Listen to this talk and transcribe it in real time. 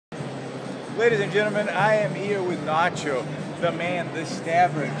Ladies and gentlemen, I am here with Nacho, the man, the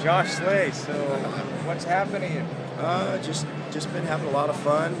stabber, Josh Slay. So, what's happening here? Just been having a lot of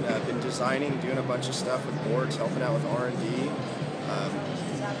fun. Been designing, doing a bunch of stuff with boards, helping out with R&D.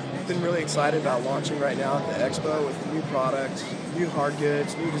 Been really excited about launching right now at the Expo with new products, new hard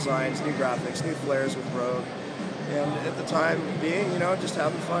goods, new designs, new graphics, new flares with Rogue. And at the time being, just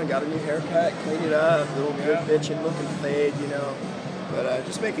having fun. Got a new haircut, cleaned it up, little good bitchin' looking fade, But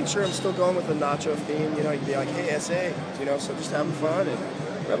just making sure I'm still going with the Nacho theme, you'd be like, hey, SA, so just having fun. And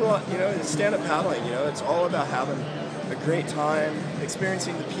we have a lot, it's stand-up paddling, it's all about having a great time,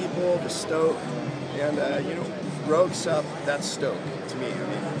 experiencing the people, the stoke, and, Rogue Sup, that's stoke to me.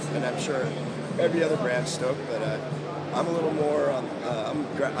 And I'm sure every other brand's stoke, but I'm a little more,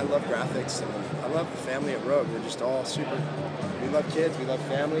 I love graphics, and I love the family at Rogue. We're just all super, we love kids, we love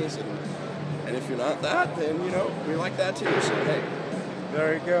families, and if you're not that, then, we like that too, so hey.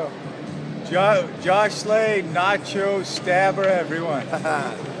 There you go. Josh Slay, Nacho, Stabber, everyone. All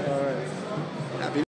right.